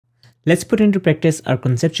Let's put into practice our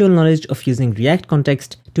conceptual knowledge of using React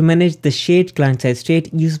context to manage the shared client-side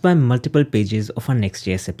state used by multiple pages of our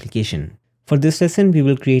Next.js application. For this lesson, we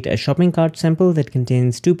will create a shopping cart sample that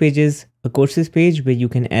contains 2 pages, a courses page where you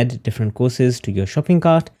can add different courses to your shopping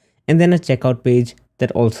cart, and then a checkout page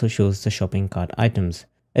that also shows the shopping cart items.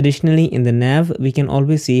 Additionally, in the nav, we can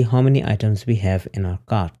always see how many items we have in our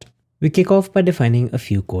cart. We kick off by defining a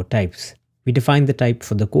few core types. We define the type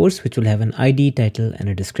for the course, which will have an ID, title, and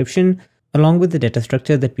a description, along with the data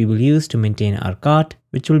structure that we will use to maintain our cart,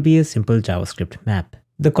 which will be a simple JavaScript map.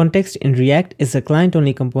 The context in React is a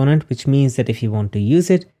client-only component, which means that if you want to use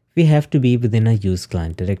it, we have to be within a use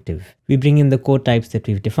client directive. We bring in the core types that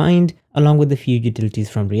we've defined, along with a few utilities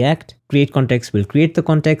from React. Create context will create the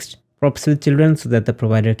context, props with children so that the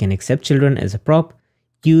provider can accept children as a prop,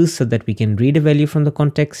 use so that we can read a value from the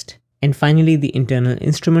context, and finally the internal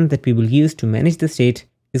instrument that we will use to manage the state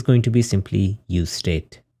is going to be simply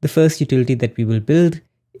useState. The first utility that we will build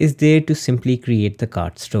is there to simply create the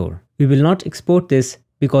cart store. We will not export this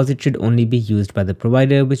because it should only be used by the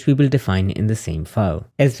provider, which we will define in the same file.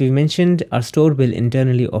 As we mentioned, our store will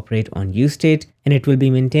internally operate on useState, and it will be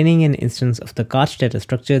maintaining an instance of the cart data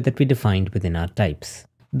structure that we defined within our types.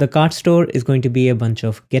 The cart store is going to be a bunch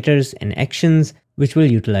of getters and actions which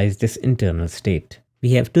will utilize this internal state.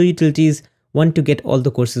 We have 2 utilities, one to get all the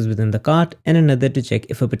courses within the cart and another to check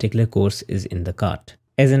if a particular course is in the cart.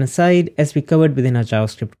 As an aside, as we covered within our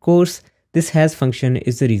JavaScript course, this has function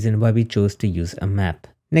is the reason why we chose to use a map.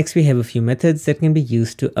 Next, we have a few methods that can be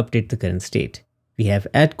used to update the current state. We have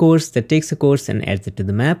add course that takes a course and adds it to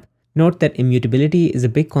the map. Note that immutability is a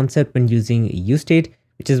big concept when using useState,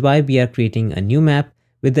 which is why we are creating a new map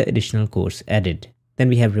with the additional course added. Then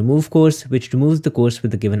we have remove course, which removes the course with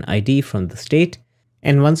the given ID from the state.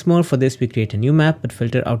 And once more, for this we create a new map but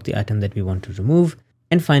filter out the item that we want to remove.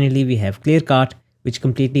 And finally, we have clear cart, which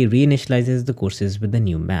completely reinitializes the courses with the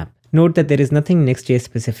new map. Note that there is nothing Next.js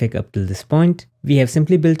specific up till this point. We have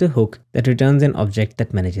simply built a hook that returns an object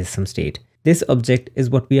that manages some state. This object is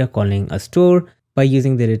what we are calling a store by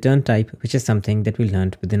using the return type, which is something that we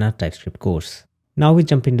learned within our TypeScript course. Now we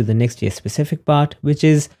jump into the Next.js specific part, which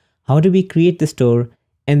is how do we create the store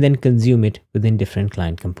and then consume it within different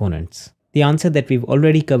client components. The answer that we've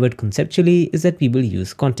already covered conceptually is that we will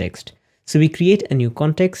use context. So we create a new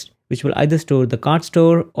context, which will either store the cart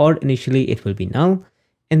store or initially it will be null.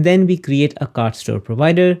 And then we create a cart store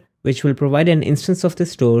provider, which will provide an instance of the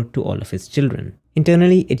store to all of its children.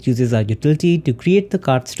 Internally, it uses our utility to create the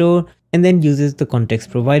cart store and then uses the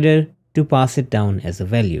context provider to pass it down as a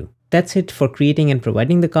value. That's it for creating and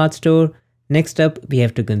providing the cart store. Next up, we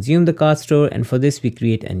have to consume the cart store, and for this we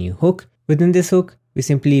create a new hook. Within this hook, we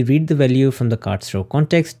simply read the value from the cart store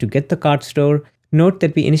context to get the cart store. Note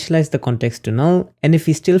that we initialize the context to null, and if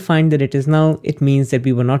we still find that it is null, it means that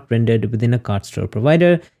we were not rendered within a cart store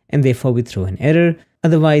provider, and therefore we throw an error.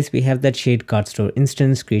 Otherwise, we have that shared cart store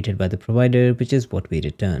instance created by the provider, which is what we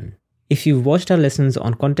return. If you've watched our lessons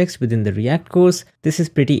on context within the React course, this is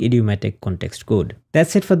pretty idiomatic context code.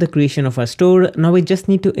 That's it for the creation of our store. Now we just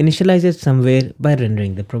need to initialize it somewhere by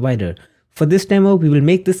rendering the provider. For this demo, we will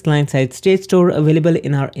make this client-side state store available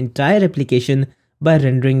in our entire application by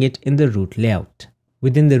rendering it in the root layout.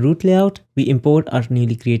 Within the root layout, we import our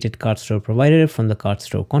newly created cart store provider from the cart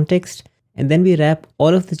store context, and then we wrap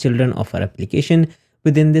all of the children of our application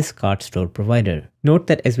within this cart store provider. Note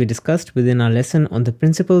that as we discussed within our lesson on the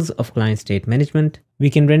principles of client state management, we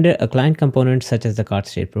can render a client component such as the cart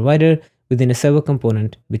state provider within a server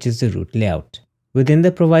component, which is the root layout. Within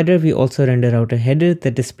the provider, we also render out a header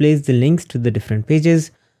that displays the links to the different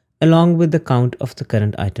pages along with the count of the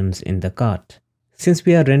current items in the cart. Since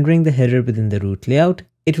we are rendering the header within the root layout,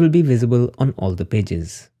 it will be visible on all the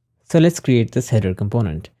pages. So let's create this header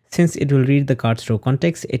component. Since it will read the cart store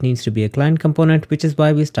context, it needs to be a client component, which is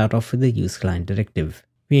why we start off with the use client directive.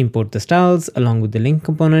 We import the styles along with the link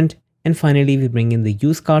component, and finally we bring in the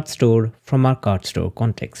use cart store from our cart store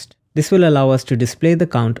context. This will allow us to display the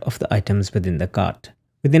count of the items within the cart.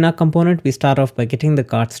 Within our component, we start off by getting the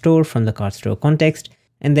cart store from the cart store context,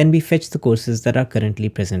 and then we fetch the courses that are currently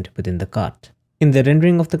present within the cart. In the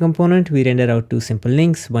rendering of the component, we render out 2 simple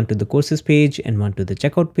links, one to the courses page and one to the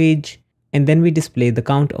checkout page, and then we display the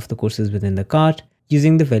count of the courses within the cart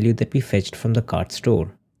using the value that we fetched from the cart store.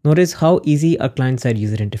 Notice how easy our client-side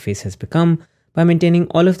user interface has become by maintaining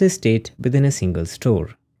all of this state within a single store.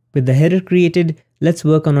 With the header created, let's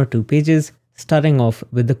work on our 2 pages, starting off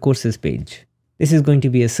with the courses page. This is going to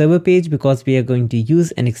be a server page because we are going to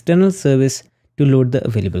use an external service to load the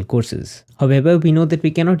available courses. However, we know that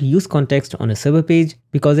we cannot use context on a server page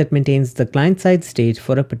because it maintains the client-side state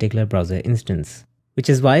for a particular browser instance. Which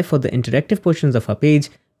is why for the interactive portions of our page,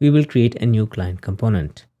 we will create a new client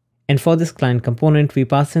component. And for this client component, we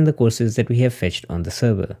pass in the courses that we have fetched on the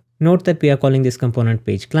server. Note that we are calling this component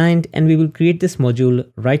page client, and we will create this module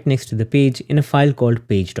right next to the page in a file called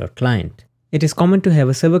page.client. It is common to have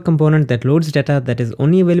a server component that loads data that is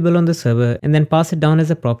only available on the server and then pass it down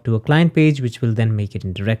as a prop to a client page, which will then make it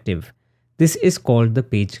interactive. This is called the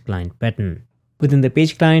page client pattern. Within the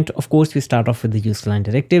page client, of course, we start off with the useClient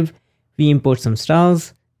directive. We import some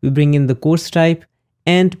styles, we bring in the course type,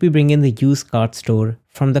 and we bring in the use cart store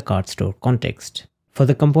from the cart store context. For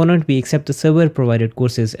the component, we accept the server provided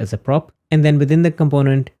courses as a prop, and then within the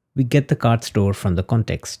component, we get the cart store from the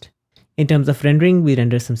context. In terms of rendering, we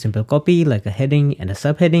render some simple copy like a heading and a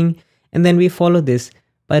subheading, and then we follow this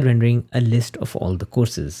by rendering a list of all the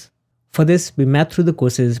courses. For this, we map through the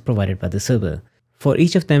courses provided by the server. For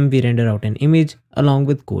each of them, we render out an image along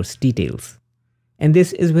with course details. And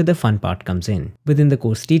this is where the fun part comes in. Within the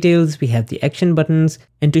course details, we have the action buttons,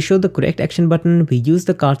 and to show the correct action button, we use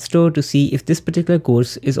the cart store to see if this particular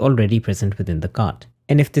course is already present within the cart.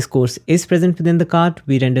 And if this course is present within the cart,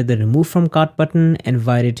 we render the remove from cart button and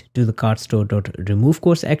wire it to the cart store.remove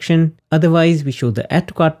course action. Otherwise, we show the add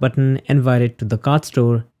to cart button and wire it to the cart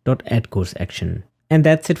store.add course action. And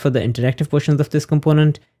that's it for the interactive portions of this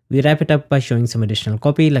component. We wrap it up by showing some additional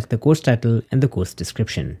copy like the course title and the course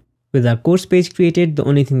description. With our course page created, the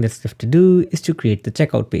only thing that's left to do is to create the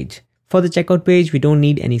checkout page. For the checkout page, we don't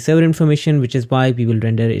need any server information, which is why we will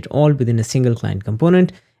render it all within a single client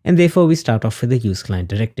component, and therefore we start off with the useClient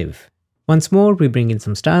directive. Once more, we bring in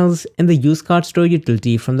some styles and the useCartStore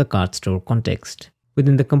utility from the cart store context.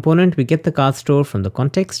 Within the component, we get the cart store from the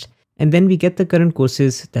context, and then we get the current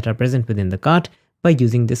courses that are present within the cart by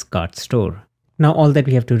using this cart store. Now all that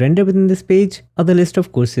we have to render within this page are the list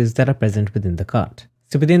of courses that are present within the cart.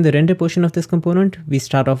 So within the render portion of this component, we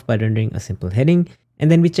start off by rendering a simple heading,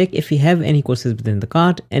 and then we check if we have any courses within the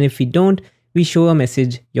cart, and if we don't, we show a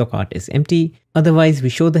message, your cart is empty. Otherwise, we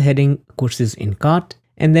show the heading courses in cart,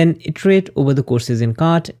 and then iterate over the courses in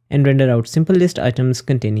cart and render out simple list items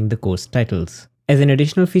containing the course titles. As an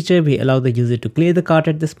additional feature, we allow the user to clear the cart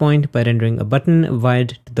at this point by rendering a button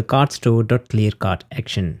wired to the cart store.clearCart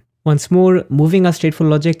action. Once more, moving our stateful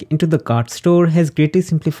logic into the cart store has greatly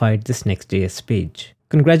simplified this Next.js page.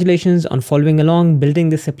 Congratulations on following along building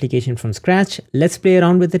this application from scratch. Let's play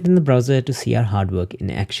around with it in the browser to see our hard work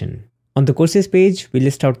in action. On the courses page, we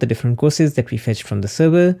list out the different courses that we fetched from the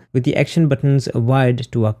server with the action buttons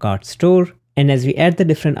wired to our cart store. And as we add the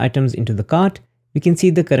different items into the cart, we can see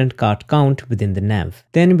the current cart count within the nav.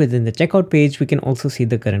 Then within the checkout page, we can also see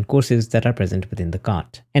the current courses that are present within the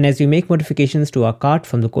cart. And as we make modifications to our cart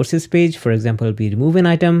from the courses page, for example, we remove an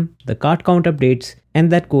item, the cart count updates,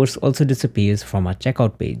 and that course also disappears from our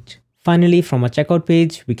checkout page. Finally, from our checkout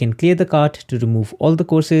page, we can clear the cart to remove all the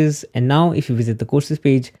courses. And now if you visit the courses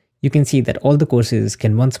page, you can see that all the courses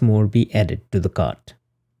can once more be added to the cart.